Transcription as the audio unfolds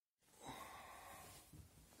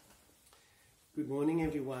Good morning,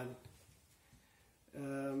 everyone.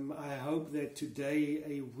 I hope that today,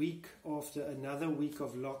 a week after another week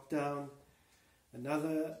of lockdown,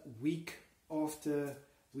 another week after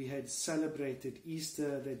we had celebrated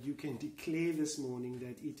Easter, that you can declare this morning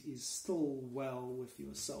that it is still well with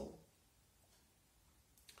your soul.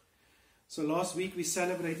 So last week we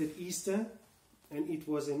celebrated Easter, and it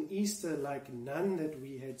was an Easter like none that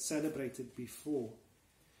we had celebrated before.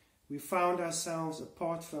 We found ourselves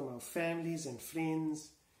apart from our families and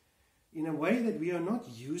friends in a way that we are not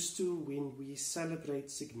used to when we celebrate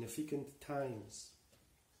significant times.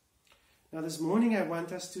 Now this morning I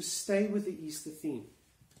want us to stay with the Easter theme,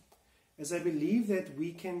 as I believe that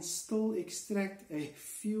we can still extract a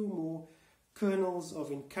few more kernels of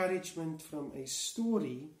encouragement from a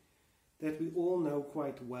story that we all know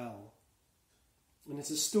quite well. And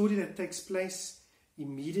it's a story that takes place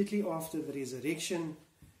immediately after the resurrection.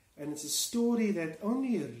 And it's a story that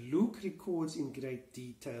only Luke records in great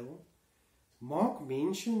detail. Mark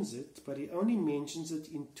mentions it, but he only mentions it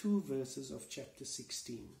in 2 verses of chapter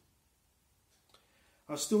 16.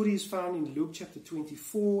 Our story is found in Luke chapter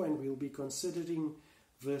 24, and we'll be considering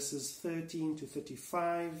verses 13 to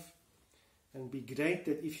 35. And it'd be great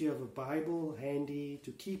that if you have a Bible handy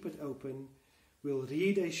to keep it open, we'll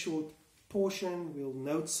read a short portion, we'll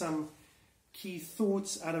note some key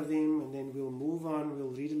thoughts out of them, and then we'll move on, we'll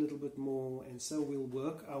read a little bit more, and so we'll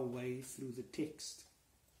work our way through the text.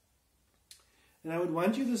 And I would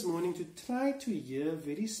want you this morning to try to hear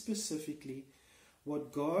very specifically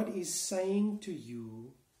what God is saying to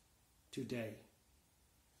you today.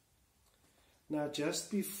 Now,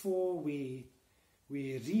 just before we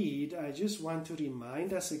read, I just want to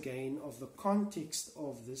remind us again of the context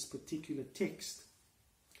of this particular text.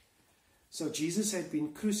 So Jesus had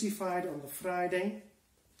been crucified on the Friday.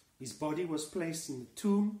 His body was placed in the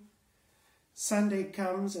tomb. Sunday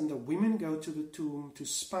comes and the women go to the tomb to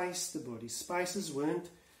spice the body. Spices weren't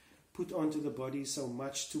put onto the body so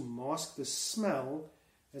much to mask the smell,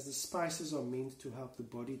 as the spices are meant to help the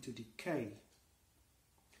body to decay.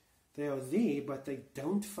 They are there, but they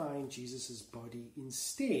don't find Jesus' body.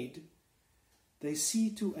 Instead, they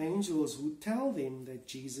see 2 angels who tell them that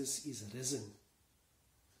Jesus is risen.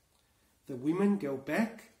 The women go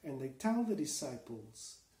back and they tell the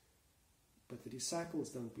disciples, but the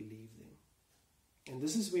disciples don't believe them. And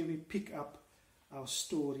this is where we pick up our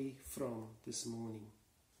story from this morning.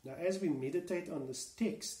 Now, as we meditate on this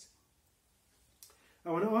text,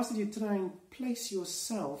 I want to ask that you try and place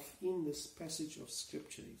yourself in this passage of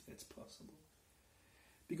Scripture, if that's possible.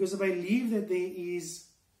 Because I believe that there is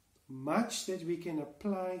much that we can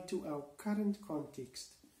apply to our current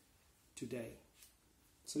context today.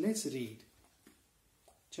 So let's read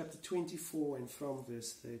chapter 24 and from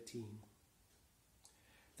verse 13.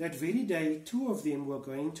 That very day, 2 of them were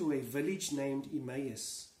going to a village named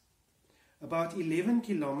Emmaus, about 11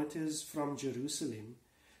 kilometers from Jerusalem,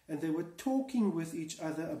 and they were talking with each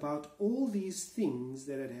other about all these things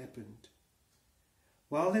that had happened.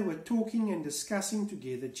 While they were talking and discussing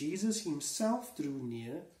together, Jesus himself drew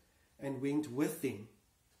near and went with them.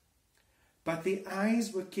 But their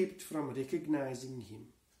eyes were kept from recognizing him.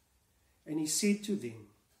 And he said to them,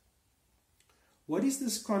 "What is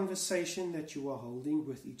this conversation that you are holding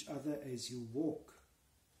with each other as you walk?"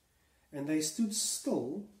 And they stood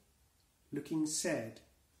still, looking sad.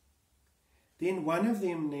 Then one of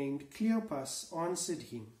them, named Cleopas, answered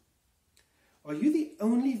him, "Are you the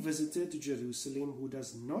only visitor to Jerusalem who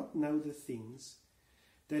does not know the things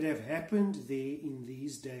that have happened there in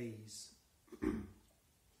these days?"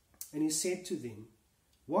 And he said to them,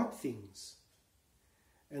 "What things?"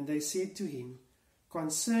 And they said to him,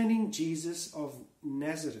 "Concerning Jesus of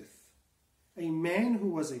Nazareth, a man who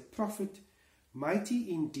was a prophet, mighty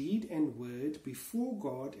in deed and word before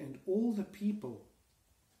God and all the people,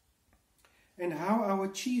 and how our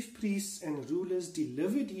chief priests and rulers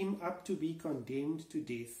delivered him up to be condemned to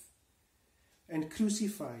death and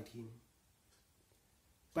crucified him.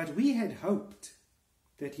 But we had hoped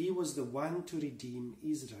that he was the one to redeem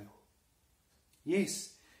Israel.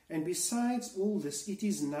 Yes, and besides all this, it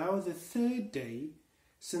is now the 3rd day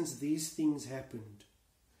since these things happened.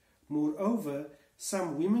 Moreover,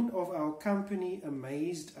 some women of our company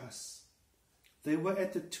amazed us. They were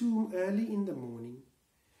at the tomb early in the morning,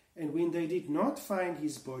 and when they did not find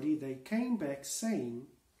his body, they came back saying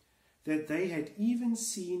that they had even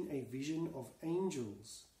seen a vision of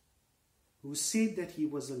angels who said that he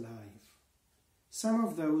was alive. Some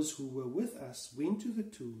of those who were with us went to the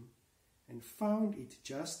tomb and found it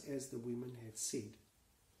just as the women had said,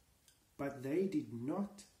 but they did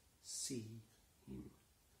not see him."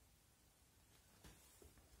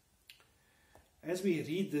 as we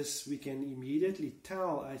read this, we can immediately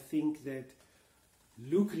tell, I think, that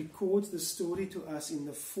Luke records the story to us in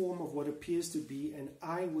the form of what appears to be an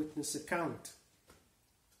eyewitness account.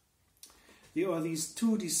 There are these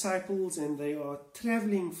two disciples, and they are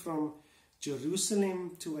traveling from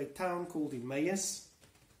Jerusalem to a town called Emmaus.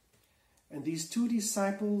 And these two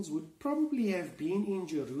disciples would probably have been in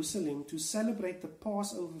Jerusalem to celebrate the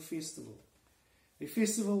Passover festival, a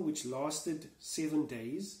festival which lasted 7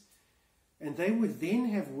 days, and they would then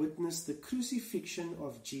have witnessed the crucifixion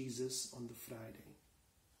of Jesus on the Friday.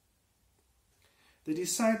 The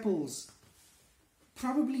disciples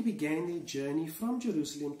probably began their journey from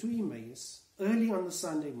Jerusalem to Emmaus early on the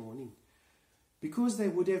Sunday morning, because they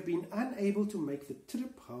would have been unable to make the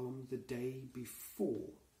trip home the day before.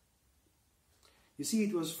 You see,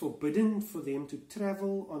 it was forbidden for them to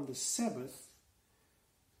travel on the Sabbath,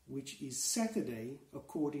 which is Saturday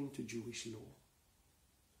according to Jewish law.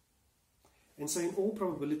 And so in all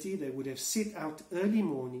probability they would have set out early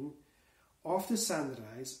morning after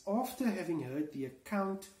sunrise, after having heard the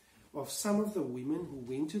account of some of the women who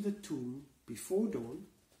went to the tomb before dawn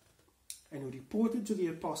and who reported to the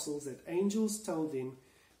apostles that angels told them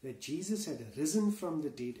that Jesus had risen from the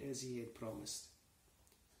dead as he had promised.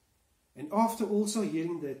 And after also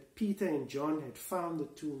hearing that Peter and John had found the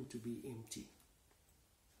tomb to be empty.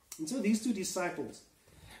 And so these two disciples,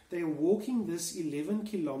 they are walking this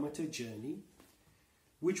 11-kilometer journey,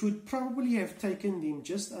 which would probably have taken them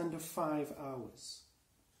just under 5 hours.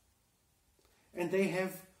 And they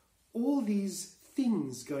have all these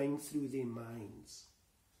things going through their minds.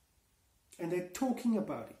 And they're talking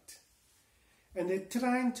about it. And they're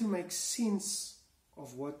trying to make sense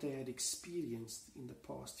of what they had experienced in the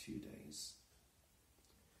past few days.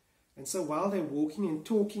 And so while they're walking and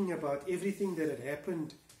talking about everything that had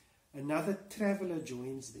happened, another traveler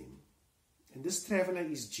joins them. And this traveler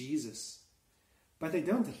is Jesus. But they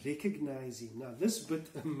don't recognize him. Now this bit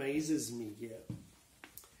amazes me here.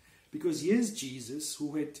 Because here's Jesus,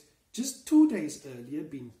 who had just 2 days earlier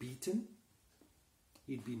been beaten.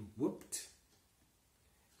 He'd been whipped.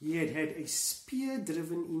 He had had a spear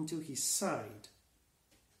driven into his side.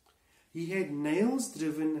 He had nails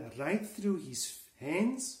driven right through his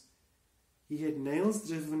hands. He had nails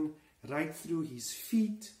driven right through his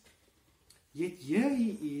feet. Yet here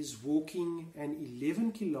he is walking an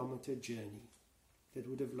 11-kilometer journey that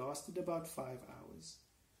would have lasted about 5 hours.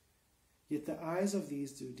 Yet the eyes of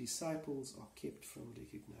these two disciples are kept from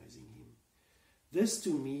recognizing him. This to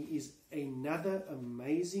me is another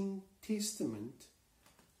amazing testament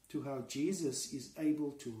to how Jesus is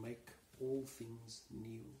able to make all things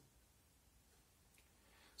new.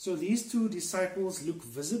 So these two disciples look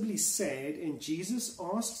visibly sad, and Jesus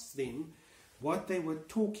asks them what they were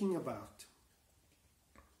talking about.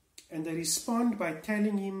 And they respond by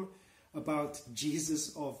telling him about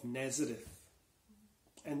Jesus of Nazareth.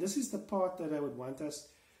 And this is the part that I would want us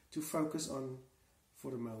to focus on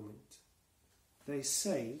for a moment. They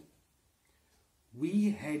say, "We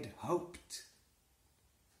had hoped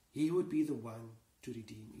he would be the one to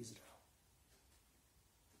redeem Israel."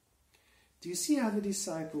 Do you see how the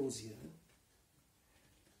disciples here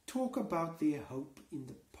talk about their hope in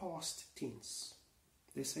the past tense?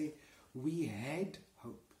 They say, "We had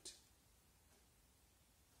hoped."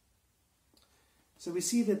 So we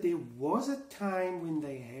see that there was a time when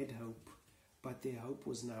they had hope, but their hope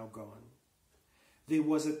was now gone. There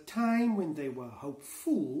was a time when they were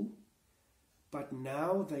hopeful, but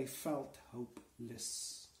now they felt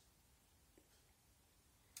hopeless.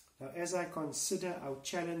 Now, as I consider our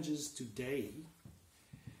challenges today,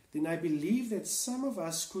 then I believe that some of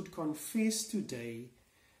us could confess today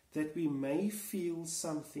that we may feel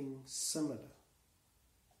something similar.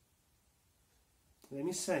 Let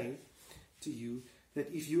me say to you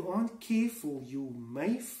that if you aren't careful, you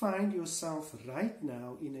may find yourself right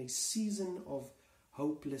now in a season of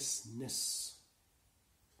hopelessness.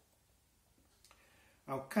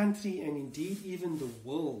 Our country, and indeed even the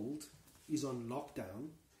world, is on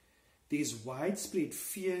lockdown. There's widespread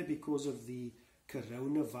fear because of the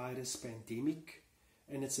coronavirus pandemic,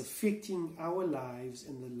 and it's affecting our lives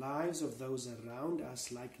and the lives of those around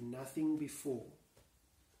us like nothing before.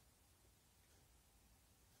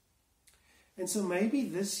 And so maybe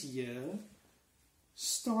this year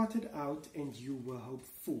started out and you were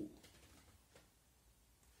hopeful.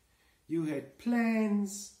 You had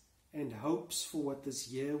plans and hopes for what this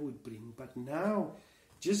year would bring, but now,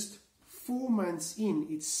 just 4 months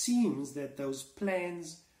in, it seems that those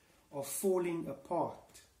plans are falling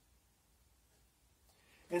apart.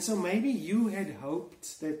 And so maybe you had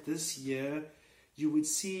hoped that this year you would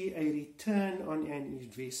see a return on an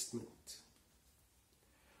investment.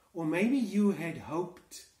 Or maybe you had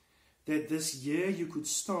hoped that this year you could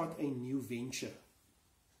start a new venture.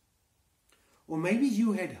 Or maybe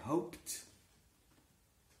you had hoped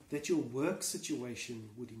that your work situation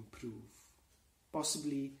would improve,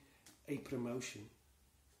 possibly a promotion.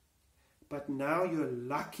 But now you're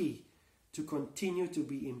lucky to continue to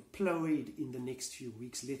be employed in the next few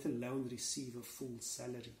weeks, let alone receive a full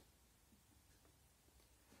salary.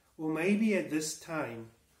 Or maybe at this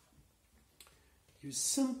time, you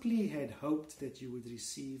simply had hoped that you would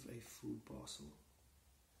receive a food parcel.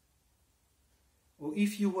 Or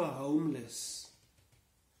if you were homeless,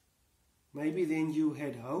 maybe then you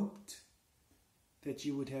had hoped that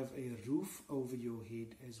you would have a roof over your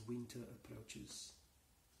head as winter approaches.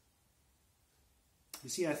 You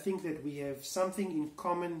see, I think that we have something in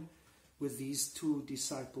common with these two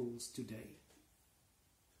disciples today.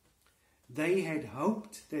 They had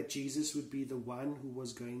hoped that Jesus would be the one who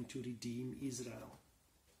was going to redeem Israel.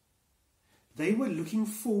 They were looking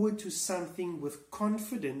forward to something with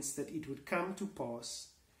confidence that it would come to pass,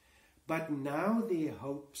 but now their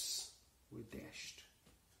hopes were dashed.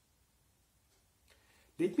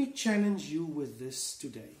 Let me challenge you with this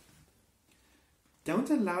today. Don't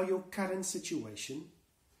allow your current situation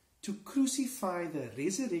to crucify the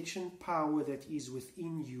resurrection power that is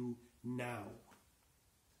within you now.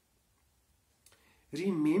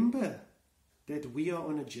 Remember that we are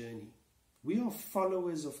on a journey. We are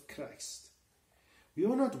followers of Christ. We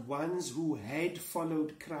are not ones who had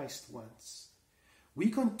followed Christ once. We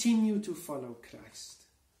continue to follow Christ.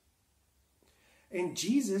 And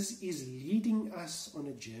Jesus is leading us on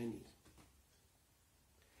a journey.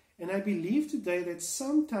 And I believe today that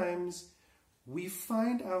sometimes we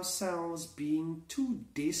find ourselves being too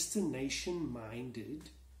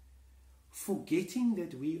destination-minded, forgetting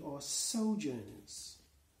that we are sojourners.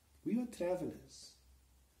 We are travelers.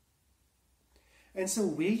 And so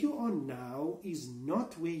where you are now is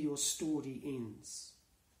not where your story ends.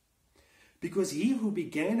 Because he who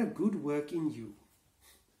began a good work in you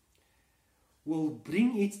will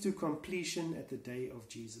bring it to completion at the day of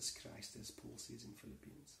Jesus Christ, as Paul says in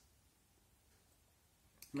Philippians.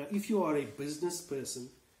 Now, if you are a business person,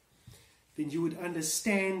 then you would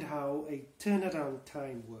understand how a turnaround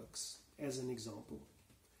time works, as an example.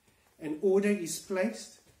 An order is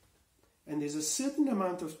placed, and there's a certain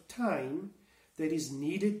amount of time that is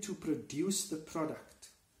needed to produce the product.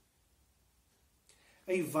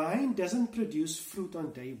 A vine doesn't produce fruit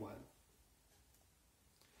on day one.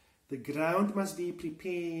 The ground must be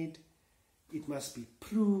prepared, it must be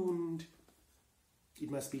pruned, it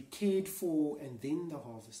must be cared for, and then the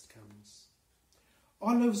harvest comes.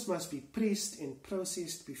 Olives must be pressed and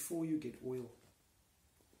processed before you get oil.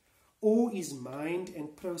 Ore is mined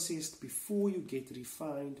and processed before you get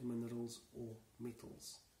refined minerals or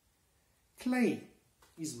metals. Clay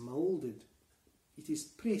is molded. It is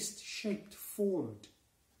pressed, shaped, formed,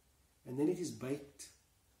 and then it is baked,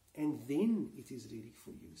 and then it is ready for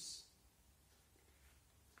use.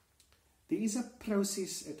 There is a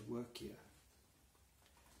process at work here.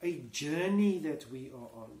 A journey that we are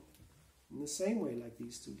on, in the same way like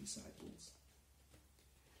these two disciples.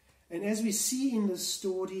 And as we see in the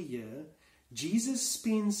story here, Jesus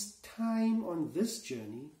spends time on this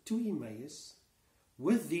journey to Emmaus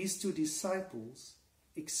with these two disciples,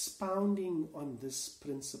 expounding on this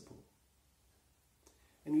principle.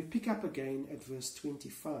 And we pick up again at verse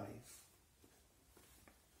 25.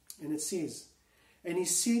 And it says, "And he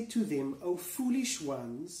said to them, O foolish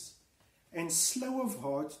ones, and slow of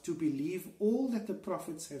heart to believe all that the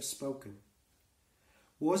prophets have spoken.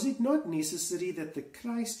 Was it not necessary that the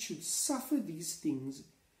Christ should suffer these things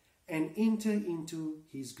and enter into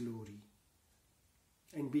his glory?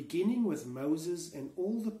 And beginning with Moses and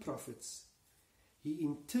all the prophets, he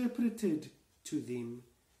interpreted to them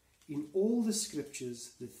in all the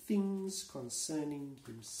scriptures the things concerning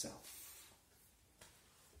himself."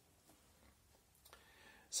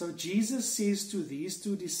 So Jesus says to these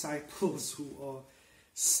two disciples who are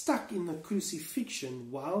stuck in the crucifixion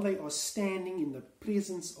while they are standing in the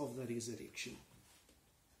presence of the resurrection.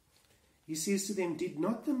 He says to them, did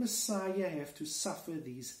not the Messiah have to suffer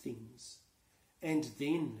these things and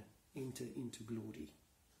then enter into glory?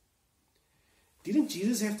 Didn't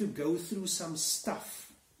Jesus have to go through some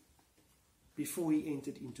stuff before he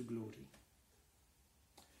entered into glory?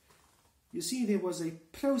 You see, there was a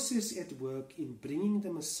process at work in bringing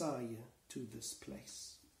the Messiah to this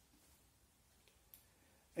place.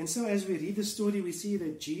 And so as we read the story, we see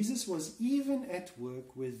that Jesus was even at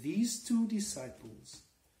work with these two disciples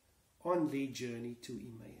on their journey to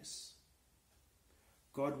Emmaus.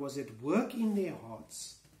 God was at work in their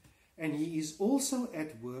hearts, And He is also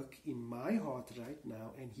at work in my heart right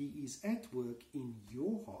now, and He is at work in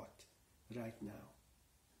your heart right now.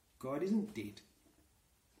 God isn't dead.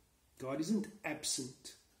 God isn't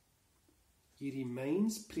absent. He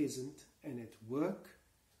remains present and at work,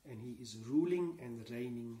 and He is ruling and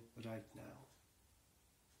reigning right now.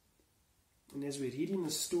 And as we read in the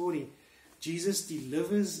story, Jesus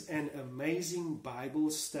delivers an amazing Bible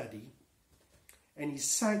study, and He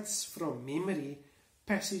cites from memory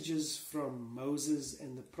passages from Moses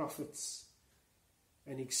and the prophets,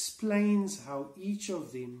 and explains how each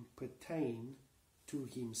of them pertain to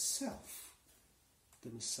Himself, the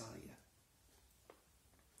Messiah.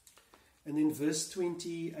 And then verse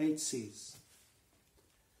 28 says,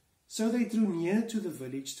 "So they drew near to the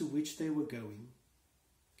village to which they were going.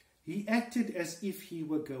 He acted as if he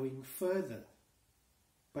were going further,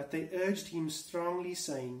 but they urged him strongly,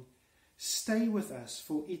 saying, 'Stay with us,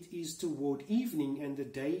 for it is toward evening, and the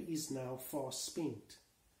day is now far spent.'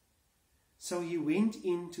 So he went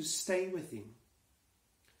in to stay with them.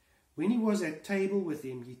 When he was at table with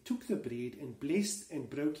them, he took the bread and blessed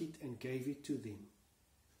and broke it and gave it to them.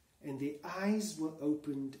 And their eyes were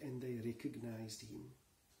opened, and they recognized him,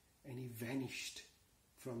 and he vanished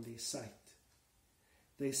from their sight.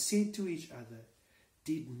 They said to each other,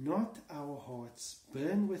 'Did not our hearts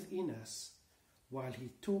burn within us while he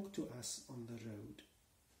talked to us on the road,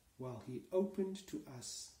 while he opened to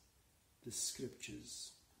us the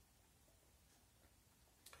Scriptures?'"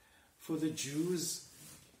 For the Jews,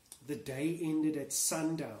 the day ended at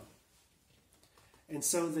sundown. And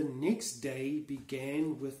so the next day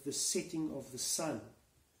began with the setting of the sun.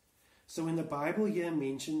 So when the Bible here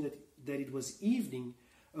mentioned that it was evening,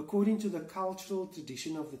 according to the cultural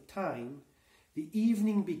tradition of the time, the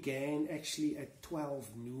evening began actually at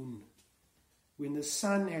 12 noon, when the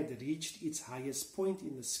sun had reached its highest point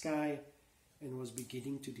in the sky and was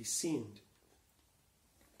beginning to descend.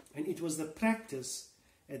 And it was the practice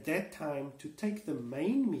at that time to take the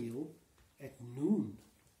main meal at noon.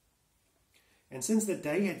 And since the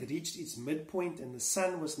day had reached its midpoint and the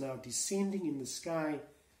sun was now descending in the sky,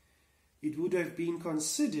 it would have been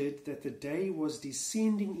considered that the day was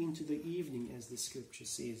descending into the evening, as the Scripture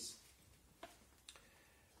says.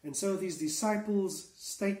 And so these disciples'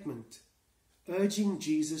 statement, urging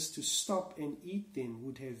Jesus to stop and eat them,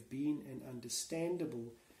 would have been an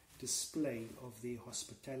understandable display of their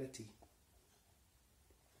hospitality.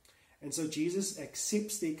 And so Jesus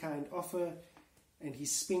accepts their kind offer, and he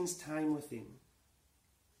spends time with them.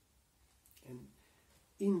 And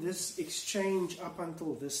in this exchange up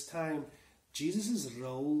until this time, Jesus'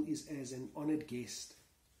 role is as an honored guest.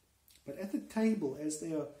 But at the table, as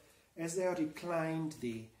they are reclined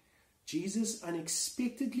there, Jesus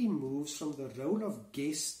unexpectedly moves from the role of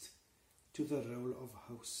guest to the role of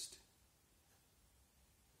host.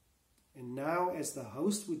 And now, as the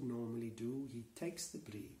host would normally do, he takes the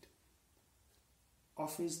bread,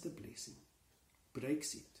 offers the blessing,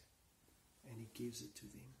 breaks it, and he gives it to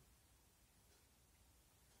them.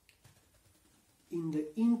 In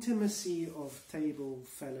the intimacy of table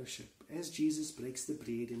fellowship, as Jesus breaks the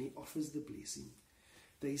bread and he offers the blessing,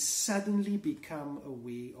 they suddenly become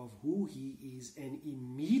aware of who he is, and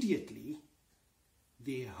immediately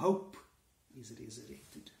their hope is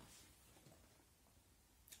resurrected.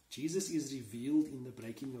 Jesus is revealed in the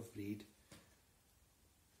breaking of bread.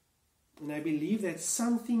 And I believe that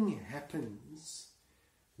something happens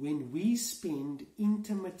when we spend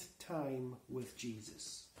intimate time with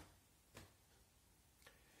Jesus.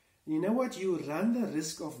 And you know what? You run the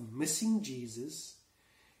risk of missing Jesus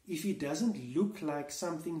if he doesn't look like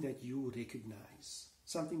something that you recognize,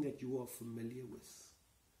 something that you are familiar with.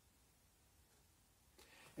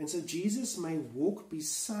 And so Jesus may walk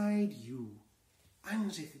beside you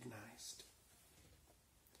unrecognized.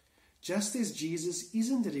 Just as Jesus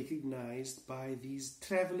isn't recognized by these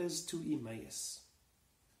travelers to Emmaus,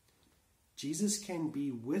 Jesus can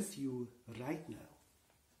be with you right now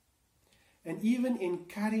and even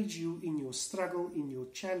encourage you in your struggle, in your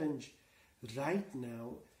challenge right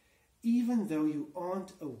now, even though you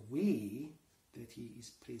aren't aware that he is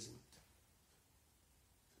present.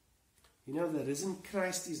 You know, the risen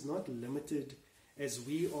Christ is not limited as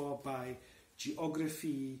we are by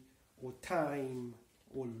geography or time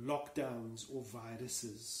or lockdowns or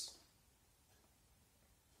viruses.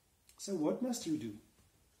 So what must you do?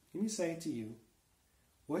 Let me say to you,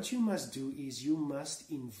 what you must do is you must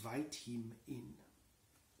invite him in.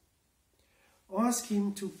 Ask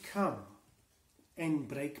him to come and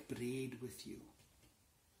break bread with you.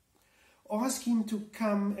 Ask him to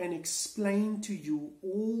come and explain to you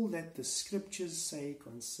all that the Scriptures say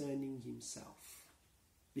concerning himself,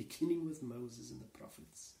 beginning with Moses and the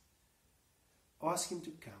prophets. Ask him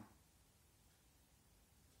to come.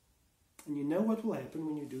 And you know what will happen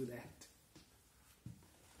when you do that?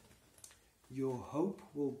 Your hope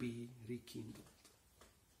will be rekindled.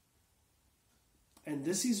 And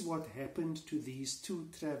this is what happened to these two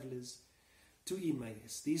travelers to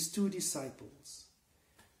Emmaus, these two disciples.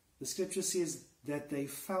 The scripture says that they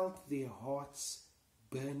felt their hearts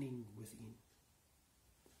burning within.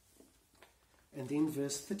 And then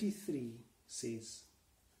verse 33 says,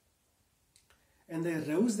 "And they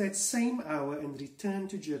rose that same hour and returned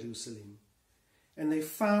to Jerusalem. And they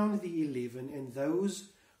found the 11 and those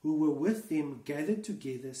who were with them gathered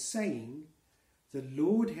together, saying, 'The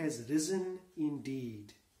Lord has risen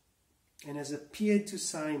indeed, and has appeared to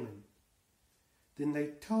Simon.' Then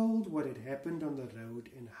they told what had happened on the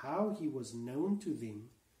road and how he was known to them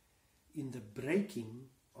in the breaking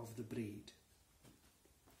of the bread."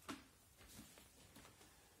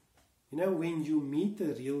 You know, when you meet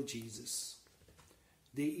the real Jesus,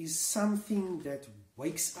 there is something that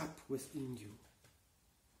wakes up within you.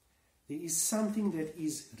 There is something that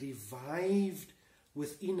is revived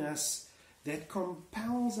within us that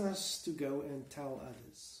compels us to go and tell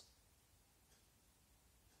others.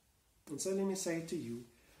 And so let me say to you,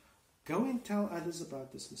 go and tell others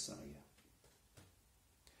about this Messiah.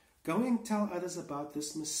 Go and tell others about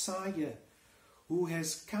this Messiah who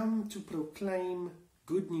has come to proclaim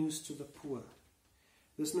good news to the poor.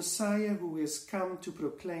 This Messiah who has come to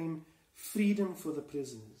proclaim freedom for the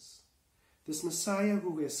prisoners. This Messiah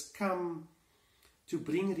who has come to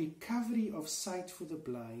bring recovery of sight for the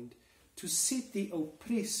blind, to set the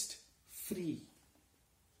oppressed free,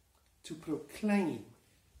 to proclaim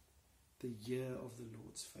the year of the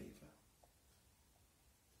Lord's favor.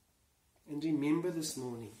 And remember this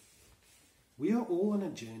morning, we are all on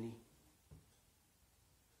a journey.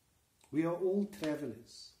 We are all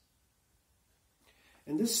travelers.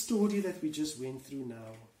 And this story that we just went through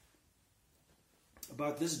now,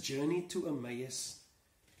 about this journey to Emmaus,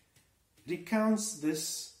 recounts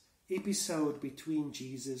this episode between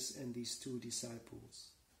Jesus and these two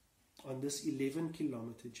disciples on this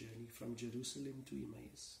 11-kilometer journey from Jerusalem to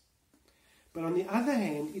Emmaus. But on the other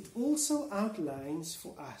hand, it also outlines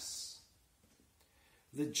for us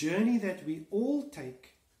the journey that we all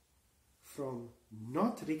take from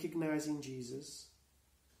not recognizing Jesus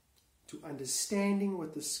to understanding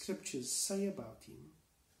what the scriptures say about him,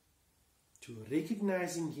 to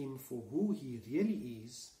recognizing him for who he really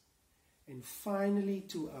is, and finally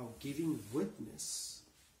to our giving witness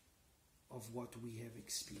of what we have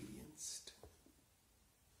experienced.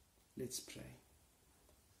 Let's pray.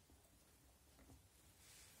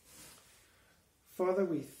 Father,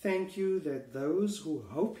 we thank you that those who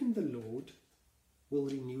hope in the Lord will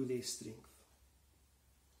renew their strength.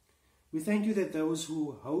 We thank you that those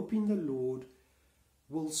who hope in the Lord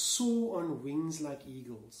will soar on wings like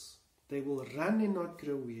eagles. They will run and not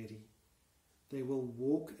grow weary. They will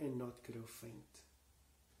walk and not grow faint.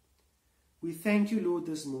 We thank you, Lord,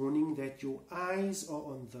 this morning that your eyes are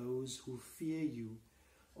on those who fear you,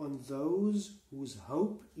 on those whose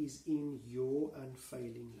hope is in your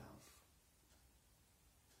unfailing love.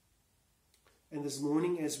 And this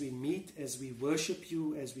morning, as we meet, as we worship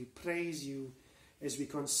you, as we praise you, as we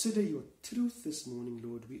consider your truth this morning,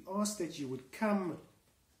 Lord, we ask that you would come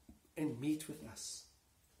and meet with us.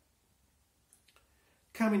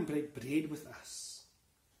 Come and break bread with us.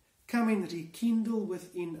 Come and rekindle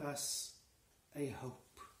within us a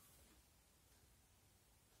hope.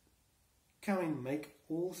 Come and make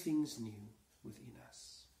all things new within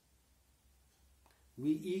us.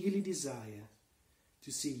 We eagerly desire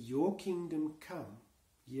to see your kingdom come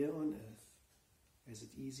here on earth as it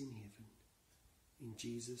is in heaven. In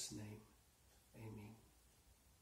Jesus' name, amen.